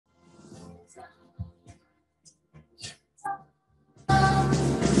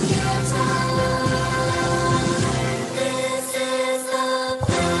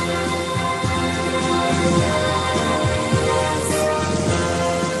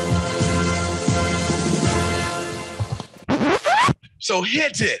So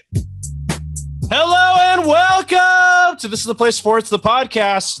hit it. Hello and welcome to This is the Place Sports, the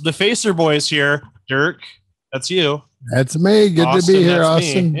podcast. The Facer Boys here. Dirk, that's you. That's me. Good Austin, to be here,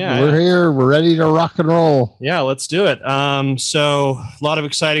 Austin. We're here. We're ready to rock and roll. Yeah, let's do it. So a lot of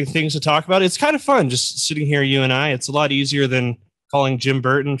exciting things to talk about. It's kind of fun just sitting here, you and I. It's a lot easier than calling Jim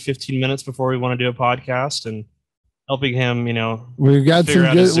Burton 15 minutes before we want to do a podcast and helping him, we've got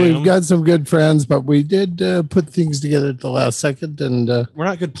some good friends, but we did put things together at the last second, and we're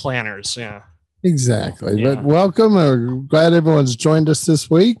not good planners. Yeah, exactly. Yeah. But welcome. We're glad everyone's joined us this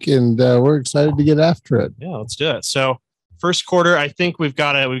week, and we're excited to get after it. Yeah, let's do it. So first quarter, I think we've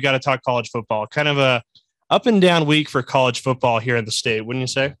got to talk college football. Kind of a up and down week for college football here in the state, wouldn't you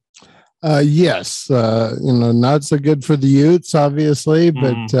say? Yes. Not so good for the Utes, obviously,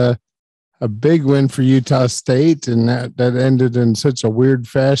 but a big win for Utah State, and that ended in such a weird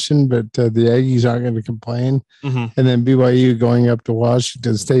fashion, but the Aggies aren't going to complain. Mm-hmm. And then BYU going up to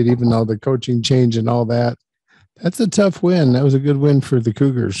Washington State, even though the coaching change and all that. That's a tough win. That was a good win for the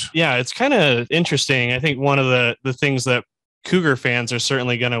Cougars. Yeah, it's kind of interesting. I think one of the things that Cougar fans are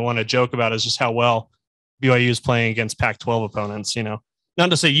certainly going to want to joke about is just how well BYU is playing against Pac-12 opponents.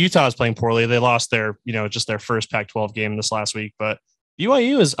 Not to say Utah is playing poorly. They lost their first Pac-12 game this last week, but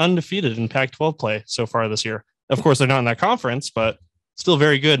BYU is undefeated in Pac-12 play so far this year. Of course, they're not in that conference, but still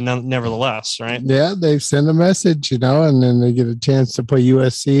very good nevertheless, right? Yeah, they send a message, and then they get a chance to play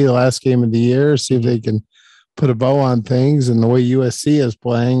USC the last game of the year, see if they can put a bow on things. And the way USC is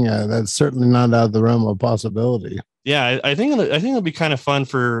playing, that's certainly not out of the realm of possibility. Yeah, I think it'll be kind of fun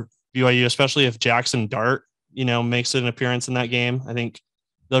for BYU, especially if Jackson Dart, makes an appearance in that game. I think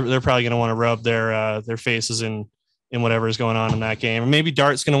they're probably going to want to rub their faces in whatever is going on in that game. Or maybe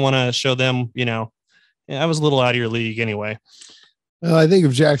Dart's going to want to show them, I was a little out of your league anyway. Well, I think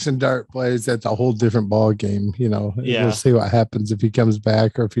if Jackson Dart plays, that's a whole different ball game. We'll see what happens if he comes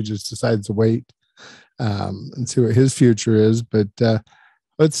back or if he just decides to wait and see what his future is. But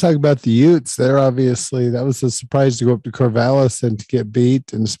let's talk about the Utes. That was a surprise to go up to Corvallis and to get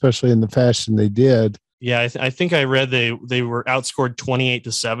beat, and especially in the fashion they did. Yeah, I think I read they were outscored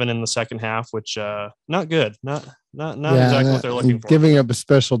 28-7 in the second half, which not good. Not exactly what they're looking for. Giving up a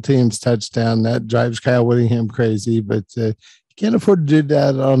special teams touchdown, that drives Kyle Whittingham crazy, but you can't afford to do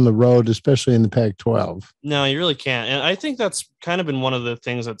that on the road, especially in the Pac-12. No, you really can't. And I think that's kind of been one of the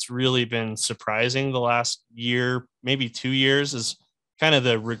things that's really been surprising the last year, maybe 2 years, is kind of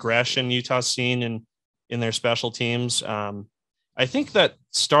the regression Utah's seen in their special teams. I think that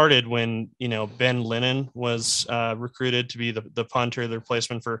started when, Ben Lennon was recruited to be the punter, the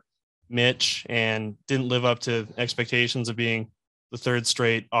replacement for Mitch, and didn't live up to expectations of being the third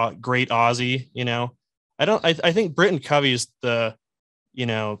straight great Aussie. I think Britton Covey's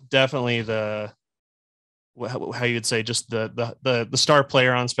definitely how you'd say just the star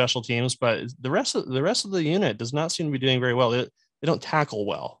player on special teams, but the rest of the unit does not seem to be doing very well. They don't tackle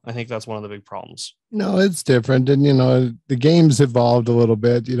well. I think that's one of the big problems. No, it's different. And, the game's evolved a little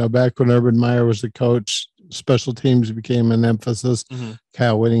bit. Back when Urban Meyer was the coach, special teams became an emphasis. Mm-hmm.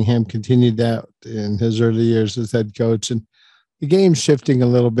 Kyle Whittingham continued that in his early years as head coach. And the game's shifting a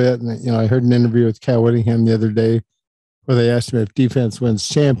little bit. And, I heard an interview with Kyle Whittingham the other day where they asked him if defense wins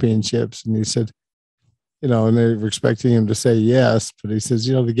championships. And he said, and they were expecting him to say yes. But he says,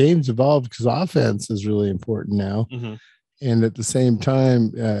 the game's evolved because offense is really important now. Mm-hmm. And at the same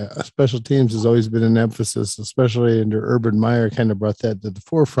time, special teams has always been an emphasis, especially under Urban Meyer, kind of brought that to the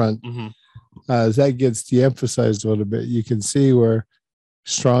forefront. Mm-hmm. As that gets de-emphasized a little bit, you can see where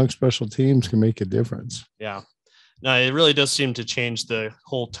strong special teams can make a difference. Yeah. No, it really does seem to change the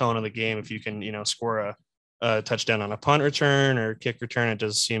whole tone of the game. If you can, score a touchdown on a punt return or kick return, it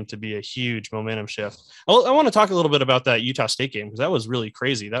does seem to be a huge momentum shift. I want to talk a little bit about that Utah State game because that was really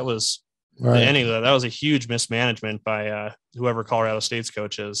crazy. That was right. The ending of that was a huge mismanagement by whoever Colorado State's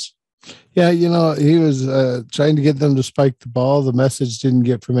coach is. Yeah, he was trying to get them to spike the ball. The message didn't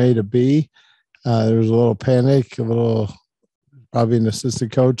get from A to B. There was a little panic, probably an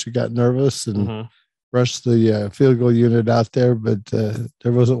assistant coach who got nervous and rushed the field goal unit out there. But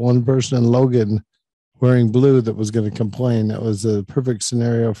there wasn't one person in Logan wearing blue that was going to complain. That was a perfect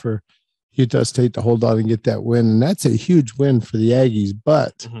scenario for Utah State to hold on and get that win. And that's a huge win for the Aggies,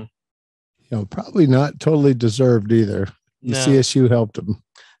 but probably not totally deserved either. No. CSU helped them.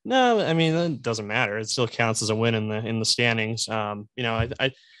 No, I mean, it doesn't matter. It still counts as a win in the standings.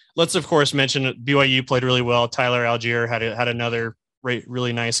 Let's of course mention that BYU played really well. Tyler Algier had another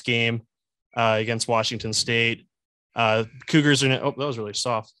really nice game against Washington State. Cougars are that was really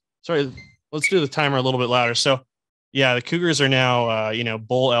soft. Sorry, let's do the timer a little bit louder. So Yeah, the Cougars are now,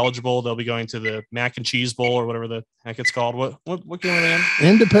 bowl eligible. They'll be going to the Mac and Cheese Bowl or whatever the heck it's called. What game are they in?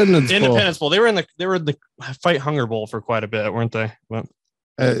 Independence Bowl. They were in the Fight Hunger Bowl for quite a bit, weren't they? But,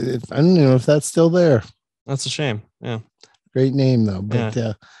 I don't know if that's still there. That's a shame. Yeah, great name though.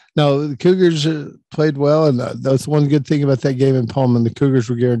 But no, the Cougars played well, and that's one good thing about that game in Pullman. The Cougars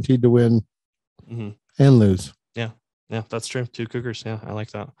were guaranteed to win and lose. Yeah, that's true. 2 Cougars. Yeah, I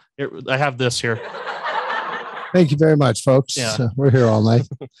like that. Here, I have this here. Thank you very much, folks. Yeah. We're here all night.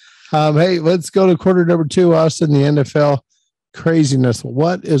 Hey, let's go to quarter number 2, Austin, the NFL craziness.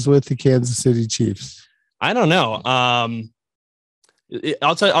 What is with the Kansas City Chiefs? I don't know.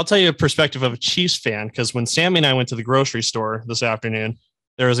 I'll tell you a perspective of a Chiefs fan, because when Sammy and I went to the grocery store this afternoon,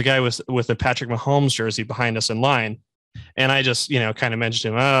 there was a guy with a Patrick Mahomes jersey behind us in line. And I just, kind of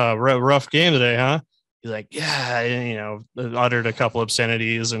mentioned him, rough game today, huh? He's like, yeah, uttered a couple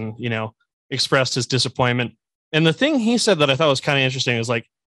obscenities and, expressed his disappointment. And the thing he said that I thought was kind of interesting is like,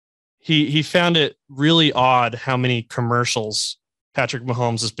 he found it really odd how many commercials Patrick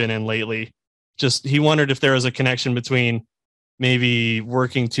Mahomes has been in lately. Just, he wondered if there was a connection between maybe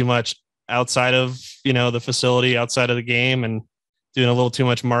working too much outside of, the facility, outside of the game, and doing a little too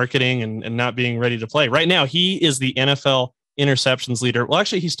much marketing and not being ready to play. Right now, he is the NFL interceptions leader. Well,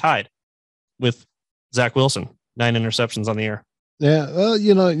 actually, he's tied with Zach Wilson, 9 interceptions on the year. Yeah, well,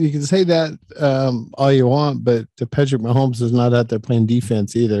 you can say that all you want, but Patrick Mahomes is not out there playing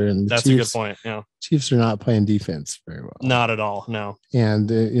defense either. And that's a good point. Yeah, Chiefs are not playing defense very well. Not at all. No.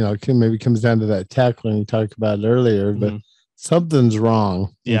 And it maybe comes down to that tackling we talked about earlier, but something's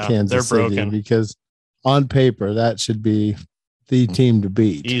wrong in Kansas City, broken, because on paper that should be the team to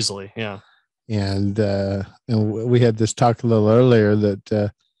beat easily. Yeah, and we had this talk a little earlier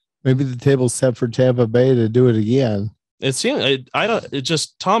that maybe the table's set for Tampa Bay to do it again. It seems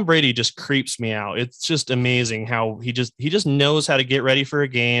Tom Brady just creeps me out. It's just amazing how he just knows how to get ready for a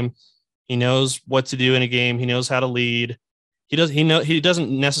game. He knows what to do in a game. He knows how to lead. He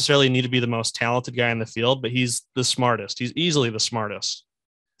doesn't necessarily need to be the most talented guy in the field, but he's the smartest. He's easily the smartest.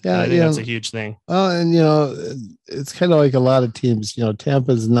 Yeah, I think that's a huge thing. And it's kind of like a lot of teams.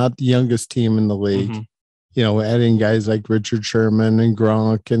 Tampa's not the youngest team in the league. Adding guys like Richard Sherman and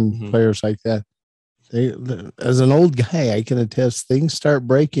Gronk and players like that. As an old guy, I can attest things start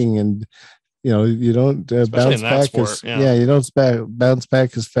breaking, and you don't bounce back you don't bounce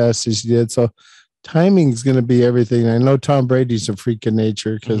back as fast as you did. So timing is going to be everything. I know Tom Brady's a freak of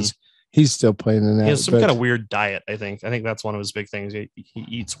nature because he's still playing in that. He has some kind of weird diet. I think that's one of his big things. He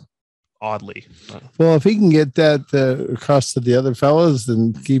eats oddly. Well, if he can get that across to the other fellas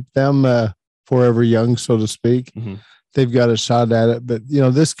and keep them forever young, so to speak, they've got a shot at it. But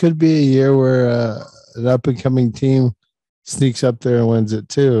this could be a year where an up-and-coming team sneaks up there and wins it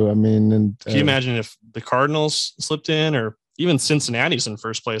too. I mean, and can you imagine if the Cardinals slipped in, or even Cincinnati's in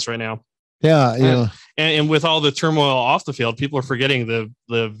first place right now? Yeah, and with all the turmoil off the field, people are forgetting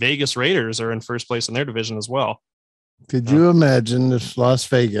the Vegas Raiders are in first place in their division as well. Could you imagine if Las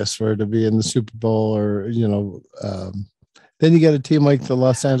Vegas were to be in the Super Bowl, or then you got a team like the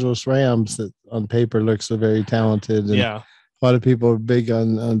Los Angeles Rams that on paper looks very talented. And a lot of people are big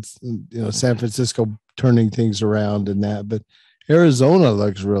on San Francisco turning things around and that, but Arizona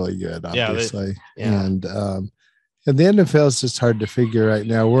looks really good, obviously. And the NFL is just hard to figure right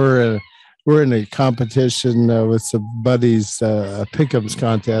now. We're in a competition with some buddies, a pick'ems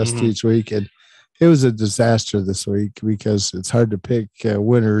contest each week, and it was a disaster this week because it's hard to pick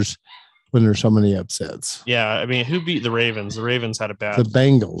winners when there's so many upsets. Yeah, I mean, who beat the Ravens? The Ravens had a bad. The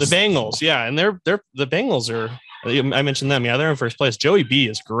Bengals. The Bengals, yeah, and they're the Bengals are. I mentioned them. Yeah, they're in first place. Joey B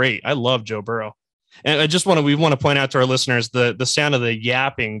is great. I love Joe Burrow, and we want to point out to our listeners the sound of the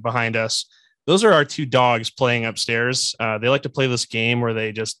yapping behind us. Those are our 2 dogs playing upstairs. They like to play this game where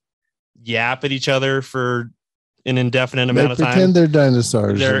they just yap at each other for an indefinite amount of time. Pretend they're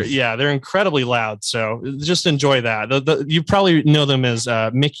dinosaurs. They're incredibly loud. So just enjoy that. You probably know them as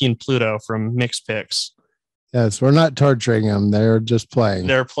Mickey and Pluto from Mixed Picks. Yes, we're not torturing them. They're just playing.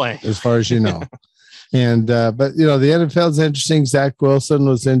 They're playing, as far as you know. And but the NFL's interesting. Zach Wilson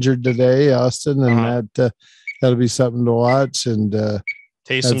was injured today, Austin, and that'll be something to watch. And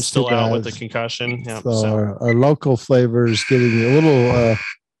Taysom's still out with the concussion. Yeah, so our local flavor is getting a little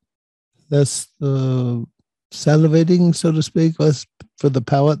less salivating, so to speak, less for the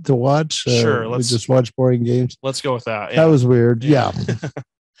palate to watch. Sure, we just watch boring games. Let's go with that. That was weird. Yeah.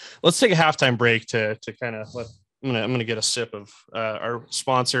 Let's take a halftime break to kind of I'm gonna get a sip of our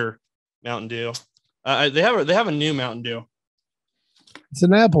sponsor, Mountain Dew. They have a new Mountain Dew. It's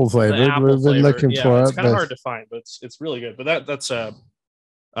an apple flavor. We've been looking for it. It's kind of hard to find, but it's really good. But that's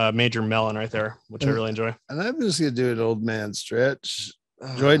major melon right there, which I really enjoy. And I'm just going to do an old man stretch.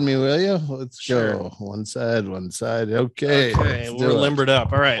 Join me, will you? Let's go. One side. Okay. We're limbered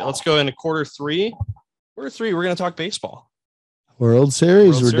up. All right, let's go into quarter three. Quarter three, we're going to talk baseball. World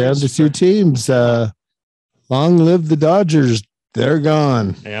Series. We're down to 2 teams. Long live the Dodgers. They're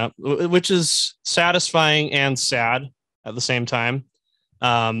gone. Yeah, which is satisfying and sad at the same time.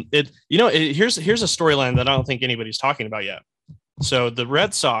 Here's a storyline that I don't think anybody's talking about yet. So the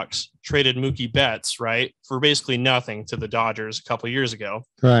Red Sox traded Mookie Betts, right, for basically nothing to the Dodgers a couple of years ago.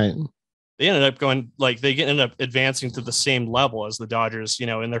 Right. They ended up advancing to the same level as the Dodgers,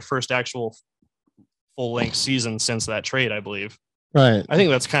 in their first actual full-length season since that trade, I believe. Right. I think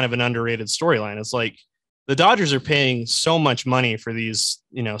that's kind of an underrated storyline. It's like the Dodgers are paying so much money for these,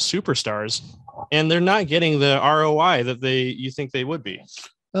 superstars, and they're not getting the ROI that you think they would be.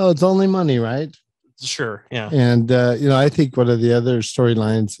 Oh, it's only money, right? Sure. Yeah. And, I think one of the other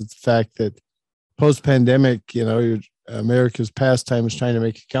storylines is the fact that post-pandemic, America's pastime is trying to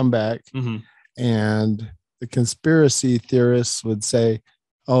make a comeback. Mm-hmm. And the conspiracy theorists would say,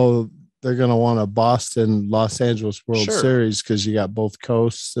 oh, they're going to want a Boston-Los Angeles World Series because you got both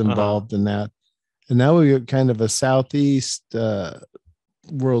coasts involved in that. And now we get kind of a Southeast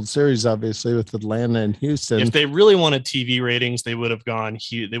World Series, obviously, with Atlanta and Houston. If they really wanted TV ratings, they would have gone.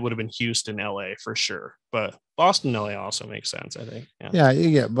 They would have been Houston, LA for sure. But Boston, LA also makes sense, I think. Yeah,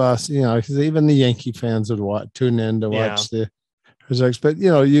 you get Boston. Because even the Yankee fans would tune in to watch the results. But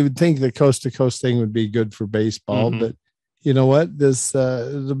you would think the coast to coast thing would be good for baseball. But you know what?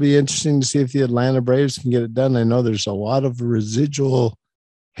 It'll be interesting to see if the Atlanta Braves can get it done. I know there's a lot of residual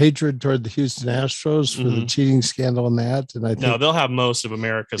hatred toward the Houston Astros for the cheating scandal and that. And I think they'll have most of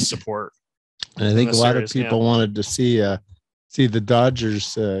America's support. And I think a lot of people wanted to see the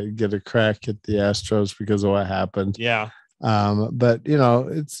Dodgers get a crack at the Astros because of what happened. Yeah. But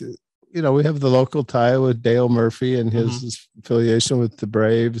it's we have the local tie with Dale Murphy and his affiliation with the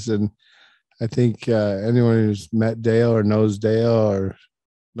Braves, and I think anyone who's met Dale or knows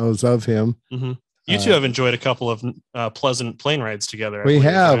of him. Mm-hmm. You two have enjoyed a couple of pleasant plane rides together. We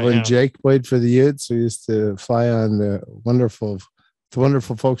have. Right? When Jake played for the Utes, we used to fly on the wonderful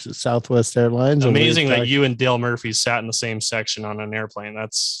folks at Southwest Airlines. Amazing that you and Dale Murphy sat in the same section on an airplane.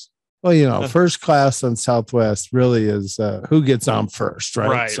 That's first class on Southwest really is who gets on first,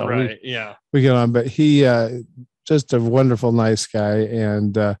 right? Right. We get on, but he just a wonderful, nice guy,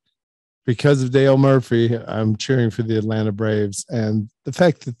 and because of Dale Murphy, I'm cheering for the Atlanta Braves, and the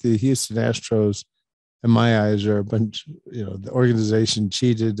fact that the Houston Astros, in my eyes, are a bunch. The organization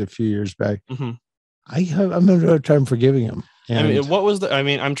cheated a few years back. Mm-hmm. I'm having a time forgiving them. And what was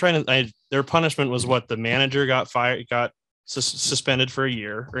their punishment was what? The manager got fired, suspended for a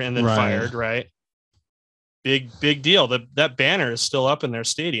year, and then fired. Right. Big deal. That banner is still up in their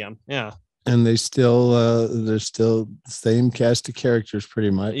stadium. Yeah. And they're still the same cast of characters,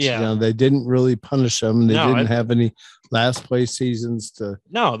 pretty much. Yeah. They didn't really punish them. They didn't have any last place seasons to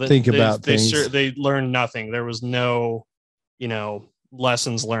think about things. They learned nothing. There was no,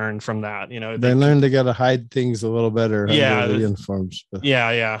 lessons learned from that. They learned they got to hide things a little better. Yeah. Under the uniforms. But.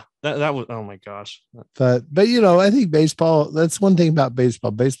 Yeah. That was, oh my gosh. But I think baseball, that's one thing about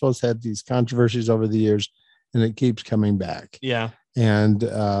baseball. Baseball's had these controversies over the years, and it keeps coming back. Yeah. And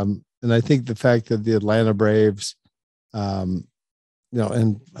I think the fact that the Atlanta Braves, and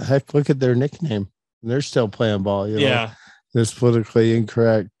heck, look at their nickname. They're still playing ball. This politically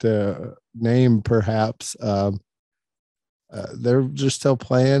incorrect name, perhaps. They're just still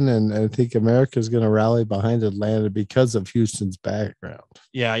playing, and I think America is going to rally behind Atlanta because of Houston's background.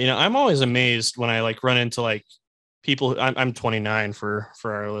 Yeah, I'm always amazed when I run into people. I'm 29 for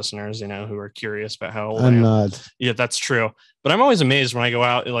our listeners, who are curious about how old I am. I'm not. Yeah, that's true. But I'm always amazed when I go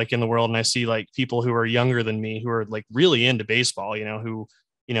out in the world and I see people who are younger than me who are really into baseball, who,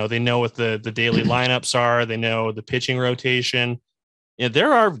 they know what the daily lineups are. They know the pitching rotation. Yeah,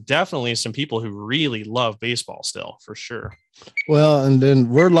 there are definitely some people who really love baseball still, for sure. Well, and then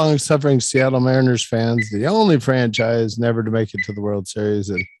we're long-suffering Seattle Mariners fans, the only franchise never to make it to the World Series.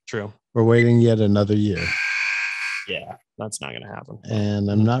 And true. We're waiting yet another year. Yeah, that's not going to happen. And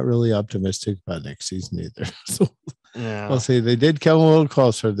I'm not really optimistic about next season either. So yeah, we'll see. They did come a little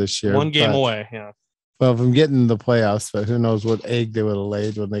closer this year. One game away. Yeah. Well, from getting the playoffs, but who knows what egg they would have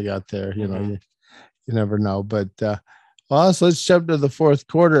laid when they got there. You never know. But so let's jump to the fourth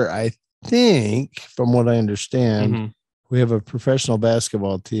quarter. I think, from what I understand, we have a professional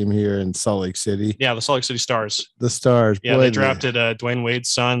basketball team here in Salt Lake City. Yeah, the Salt Lake City Stars. The Stars. Yeah, they drafted Dwayne Wade's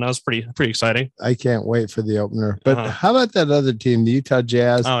son. That was pretty exciting. I can't wait for the opener. But how about that other team, the Utah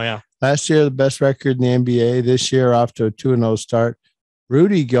Jazz? Oh, yeah. Last year, the best record in the NBA. This year, off to a 2-0 start.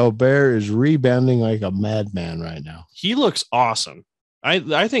 Rudy Gobert is rebounding like a madman right now. He looks awesome.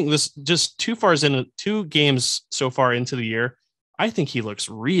 I think this just 2 games so far into the year. I think he looks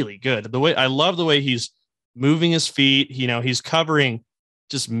really good. I love the way he's moving his feet. He's covering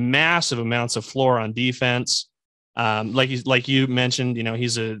just massive amounts of floor on defense. Like you mentioned,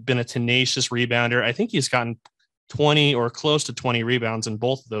 he's been a tenacious rebounder. I think he's gotten 20 or close to 20 rebounds in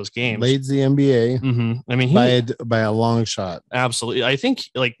both of those games. Leads the NBA. Mm-hmm. I mean, by a long shot. Absolutely. I think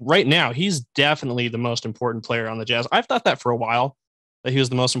like right now, he's definitely the most important player on the Jazz. I've thought that for a while, that he was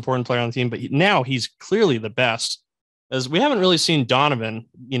the most important player on the team, but now he's clearly the best, as we haven't really seen Donovan,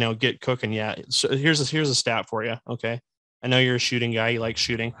 get cooking yet. So here's a stat for you. Okay. I know you're a shooting guy. You like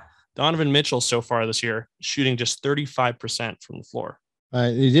shooting. Donovan Mitchell so far this year, shooting just 35% from the floor.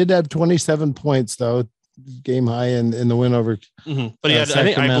 He did have 27 points though, game high in the win over. Mm-hmm. But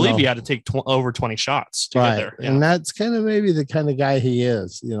I believe he had to take over 20 shots to get there. Yeah. And that's kind of maybe the kind of guy he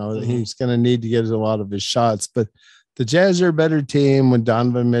is. He's going to need to get a lot of his shots. But the Jazz are a better team when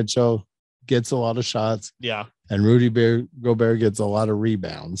Donovan Mitchell gets a lot of shots. Yeah. And Rudy Gobert gets a lot of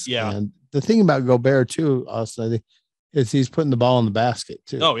rebounds. Yeah. And the thing about Gobert too, Austin, I think, is he's putting the ball in the basket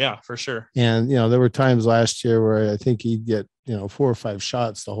too. Oh yeah, for sure. And there were times last year where I think he'd get 4 or 5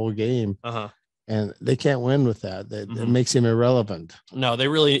 shots the whole game. Uh-huh. And they can't win with that. That makes him irrelevant. No,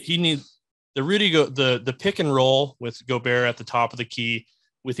 he needs the pick and roll with Gobert at the top of the key,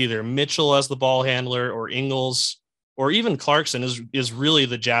 with either Mitchell as the ball handler or Ingles or even Clarkson is really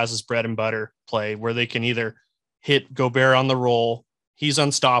the Jazz's bread and butter play, where they can either hit Gobert on the roll. He's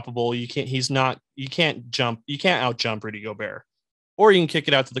unstoppable. You can't out jump Rudy Gobert, or you can kick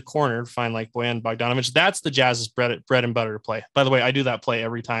it out to the corner, find like Bojan Bogdanovic. That's the Jazz's bread and butter play. By the way, I do that play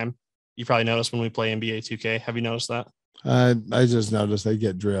every time. You probably noticed when we play NBA 2K. Have you noticed that? I just noticed I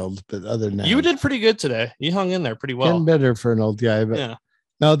get drilled, but other than that, you did pretty good today. You hung in there pretty well. Getting better for an old guy, but yeah.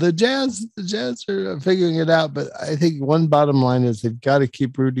 No, the Jazz are figuring it out. But I think one bottom line is they've got to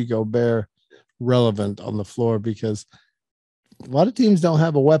keep Rudy Gobert relevant on the floor, because a lot of teams don't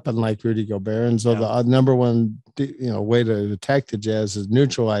have a weapon like Rudy Gobert, and so the number one way to attack the Jazz is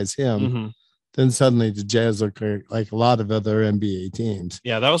neutralize him. Mm-hmm. Then suddenly the Jazz look like a lot of other NBA teams.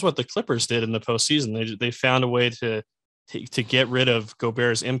 Yeah, that was what the Clippers did in the postseason. They found a way to get rid of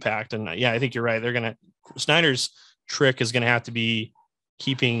Gobert's impact. And I think you're right. Snyder's trick is going to have to be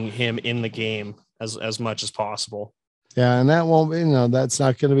keeping him in the game as much as possible. Yeah, and that won't be, that's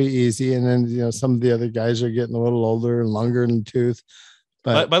not going to be easy. And then, some of the other guys are getting a little older and longer in the tooth.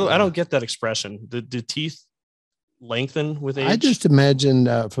 But by the way, I don't get that expression. Do teeth lengthen with age? I just imagine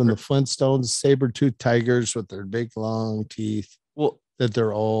from the Flintstones, saber-toothed tigers with their big long teeth. Well, that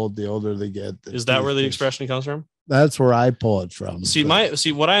they're old. The older they get, is that where the expression comes from? That's where I pull it from.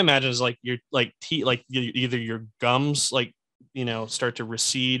 What I imagine is like your teeth, like either your gums start to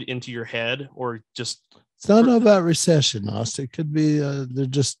recede into your head, or just. It's not about recession, Austin. It could be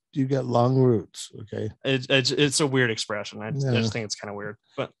you got long roots. Okay, it's a weird expression. I just think it's kind of weird.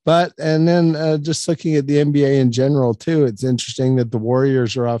 But and then just looking at the NBA in general too, it's interesting that the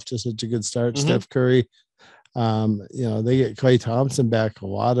Warriors are off to such a good start. Mm-hmm. Steph Curry, they get Klay Thompson back. A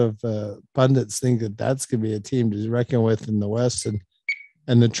lot of pundits think that's going to be a team to reckon with in the West,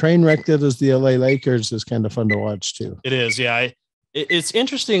 and the train wreck that is the LA Lakers is kind of fun to watch too. It is, yeah. It's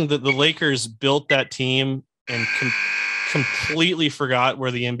interesting that the Lakers built that team and completely forgot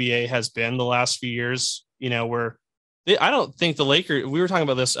where the NBA has been the last few years. I don't think the Lakers, we were talking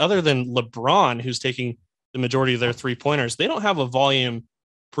about this, other than LeBron, who's taking the majority of their 3-pointers, they don't have a volume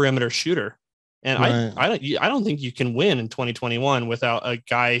perimeter shooter. And right. I don't think you can win in 2021 without a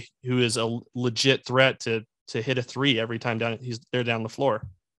guy who is a legit threat to hit a 3 every time they're down the floor.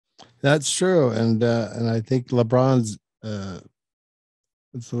 That's true. And I think LeBron's,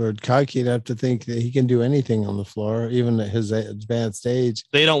 what's the word, cocky enough to think that he can do anything on the floor, even at his advanced age.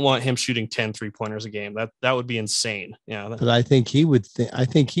 They don't want him shooting 10 3-pointers a game. That would be insane. Yeah. But I think he would I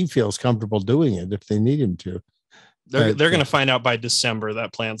think he feels comfortable doing it if they need him to. They're going to find out by December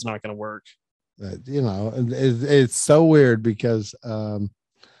that plan's not going to work. It's so weird because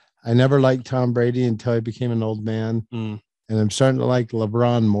I never liked Tom Brady until he became an old man. Mm. And I'm starting to like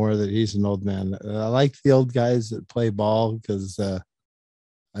LeBron more that he's an old man. I like the old guys that play ball because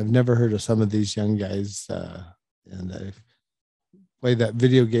I've never heard of some of these young guys, and I play that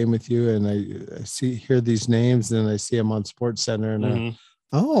video game with you, and I hear these names, and I see them on Sports Center, and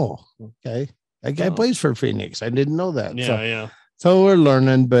okay, that guy plays for Phoenix. I didn't know that. Yeah. So we're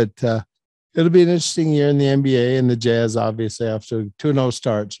learning, but it'll be an interesting year in the NBA, and the Jazz obviously after 2-0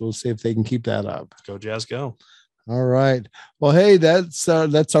 starts. We'll see if they can keep that up. Go Jazz, go! All right. Well, hey, that's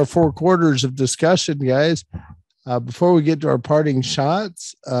our 4 quarters of discussion, guys. Before we get to our parting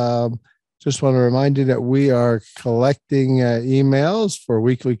shots, just want to remind you that we are collecting emails for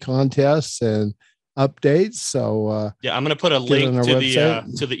weekly contests and updates. So I'm going to put a link to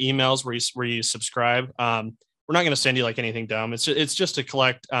the emails where you subscribe. We're not going to send you like anything dumb. It's just to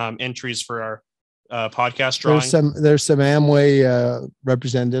collect entries for our podcast drawing. There's some Amway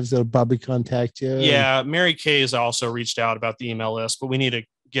representatives that'll probably contact you. Yeah, Mary Kay has also reached out about the email list, but we need to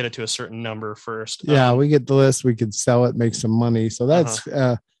get it to a certain number first. Yeah, we get the list, we could sell it, make some money. So that's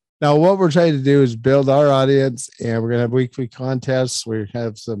now what we're trying to do is build our audience, and we're gonna have weekly contests. We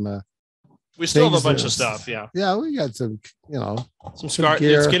have some we still have a bunch of stuff. Yeah, we got some, some scarf.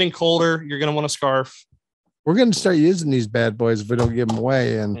 It's getting colder. You're gonna want a scarf. We're gonna start using these bad boys if we don't give them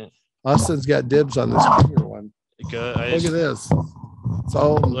away. And Austin's got dibs on this bigger one. Good. Look at this. It's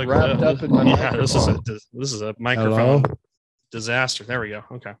all wrapped up in my microphone. This is a microphone disaster. There we go.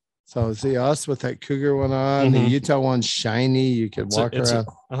 Okay. So see us with that cougar one on. The Utah one's shiny. You could walk around.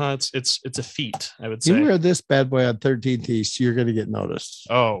 It's a feat, I would say. You wear this bad boy on 13th East, you're going to get noticed.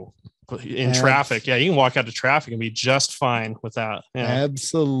 Oh, in traffic. Yeah, you can walk out to traffic and be just fine with that. Yeah.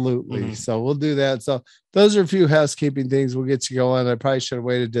 Absolutely. So we'll do that. So those are a few housekeeping things. We'll get you going. I probably should have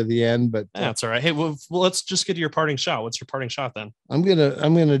waited to the end, but that's all right. Hey, well, let's just get to your parting shot. What's your parting shot then? I'm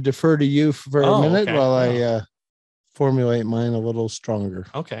gonna defer to you for a minute while I formulate mine a little stronger.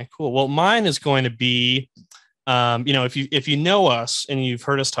 Okay, cool. Well, mine is going to be, if you know us and you've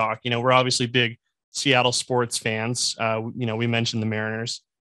heard us talk, we're obviously big Seattle sports fans. We mentioned the Mariners.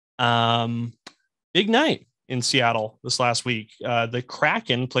 Big night in Seattle this last week. The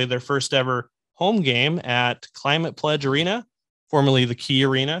Kraken played their first ever home game at Climate Pledge Arena, formerly the Key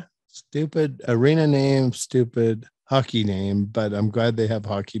Arena. Stupid arena name, stupid hockey name, but I'm glad they have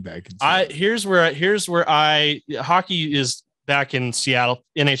hockey back in Seattle. Hockey is back in Seattle.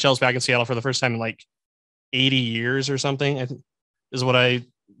 NHL is back in Seattle for the first time in like 80 years or something. I think is what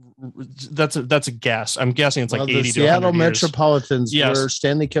that's a guess. I'm guessing it's like 80 to 100 Seattle years. Metropolitans were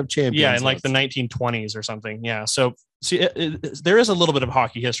Stanley Cup champions. Yeah, in like the 1920s or something. Yeah. So see, there is a little bit of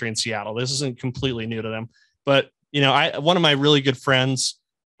hockey history in Seattle. This isn't completely new to them, but one of my really good friends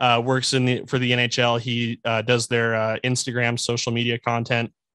works for the NHL. He does their Instagram social media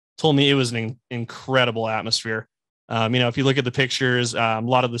content. Told me it was an incredible atmosphere. If you look at the pictures, a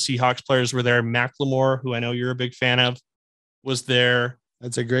lot of the Seahawks players were there. Macklemore, who I know you're a big fan of, was there.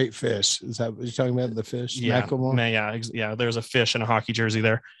 That's a great fish. Is that what you're talking about? The fish? Yeah. Macklemore? Yeah. There's a fish in a hockey jersey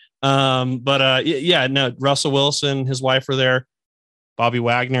there. Russell Wilson, his wife were there. Bobby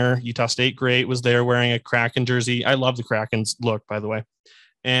Wagner, Utah State great, was there wearing a Kraken jersey. I love the Kraken's look, by the way.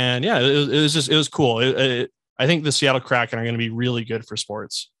 And yeah, it was cool. I think the Seattle Kraken are going to be really good for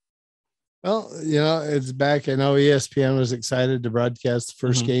sports. Well, it's back. I know ESPN was excited to broadcast the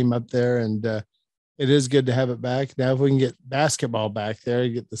first game up there, and it is good to have it back. Now, if we can get basketball back there,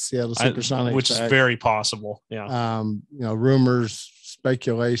 you get the Seattle Supersonics, which back. Is very possible. Yeah. Rumors,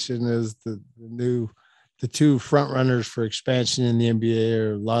 speculation is the two front runners for expansion in the NBA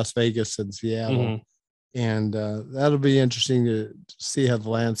are Las Vegas and Seattle. And that'll be interesting to see how the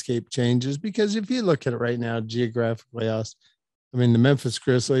landscape changes, because if you look at it right now, geographically, the Memphis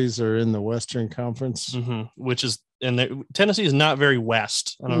Grizzlies are in the Western Conference, which is, and Tennessee is not very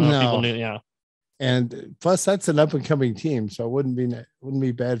west. I don't know if people knew. Yeah. And plus that's an up and coming team. So it wouldn't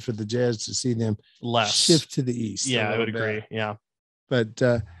be bad for the Jazz to see them shift to the East. Yeah, I would agree. Yeah. But,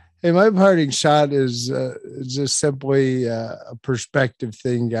 hey, my parting shot is just simply a perspective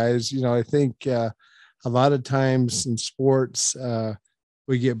thing, guys. I think, a lot of times in sports,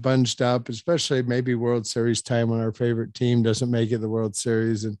 we get bunched up, especially maybe World Series time when our favorite team doesn't make it the World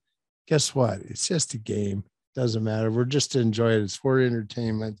Series. And guess what? It's just a game. Doesn't matter. We're just to enjoy it. It's for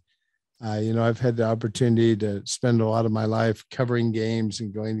entertainment. I've had the opportunity to spend a lot of my life covering games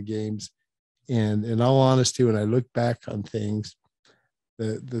and going to games. And in all honesty, when I look back on things,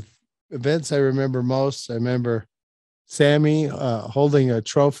 the events I remember most, I remember Sammy holding a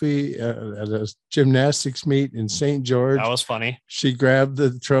trophy at a gymnastics meet in St. George. That was funny. She grabbed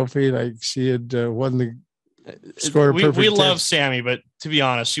the trophy like she had won the score. We love Sammy, but to be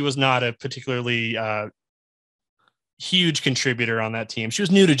honest, she was not a particularly huge contributor on that team. She was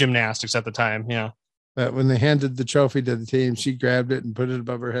new to gymnastics at the time. Yeah. But when they handed the trophy to the team, she grabbed it and put it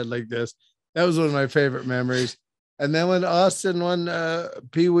above her head like this. That was one of my favorite memories. And then when Austin won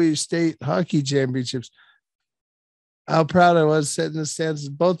Pee Wee State hockey championships, how proud I was sitting in the stands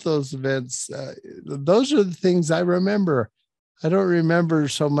at both those events. Those are the things I remember. I don't remember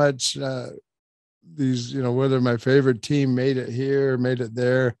so much these, whether my favorite team made it here or made it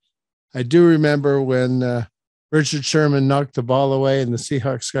there. I do remember when Richard Sherman knocked the ball away and the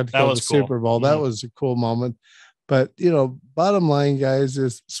Seahawks got to go to the Super Bowl. That was a cool moment. But, bottom line, guys,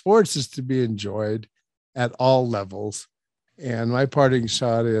 is sports is to be enjoyed at all levels. And my parting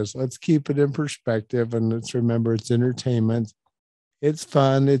shot is let's keep it in perspective and let's remember it's entertainment. It's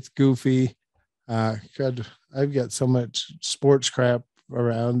fun. It's goofy. God, I've got so much sports crap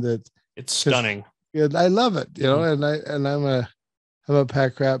around that it's stunning. I love it, and I'm a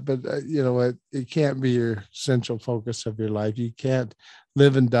pack rat, but it can't be your central focus of your life. You can't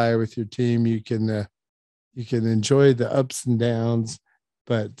live and die with your team. You can enjoy the ups and downs,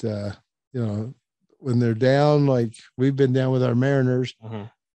 but when they're down, like we've been down with our Mariners, if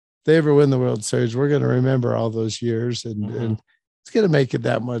they ever win the World Series, we're going to remember all those years, and it's going to make it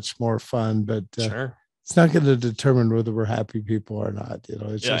that much more fun. But sure. It's not going to determine whether we're happy people or not.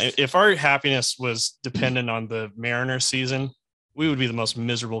 It's just, if our happiness was dependent on the Mariners season, we would be the most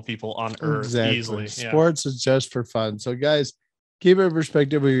miserable people on earth easily. Sports is just for fun. So guys, keep it in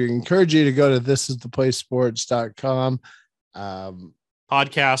perspective. We encourage you to go to thisistheplaysports.com.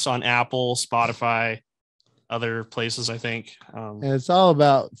 Podcasts on Apple, Spotify, other places, I think. And it's all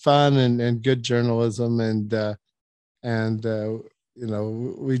about fun and good journalism. And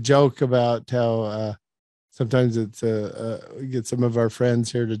we joke about how, sometimes it's we get some of our friends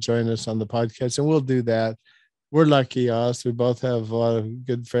here to join us on the podcast, and we'll do that. We're lucky, us. We both have a lot of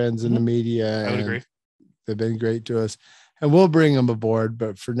good friends in the media. I would agree. They've been great to us, and we'll bring them aboard.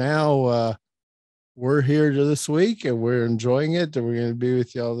 But for now, we're here this week, and we're enjoying it, and we're going to be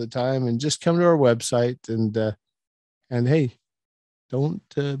with you all the time. And just come to our website, and hey, don't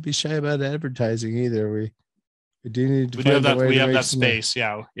be shy about advertising either. We do need to find a way we to have make that some space.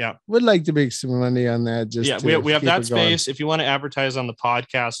 Yeah. We'd like to make some money on that. We have that space. If you want to advertise on the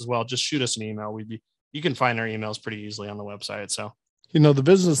podcast as well, just shoot us an email. You can find our emails pretty easily on the website. So, the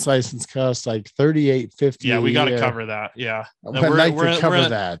business license costs like $38.50. Yeah, we got to cover that. Yeah. I'd like to cover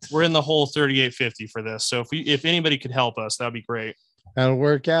that. We're in the whole $38.50 for this. So if anybody could help us, that'd be great. That'll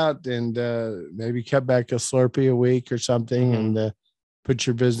work out, and maybe cut back a Slurpee a week or something, and put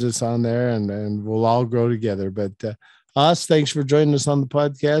your business on there, and we'll all grow together. But Us, thanks for joining us on the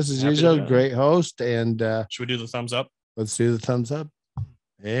podcast as usual. Great host. And should we do the thumbs up? Let's do the thumbs up.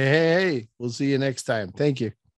 Hey, we'll see you next time. Thank you.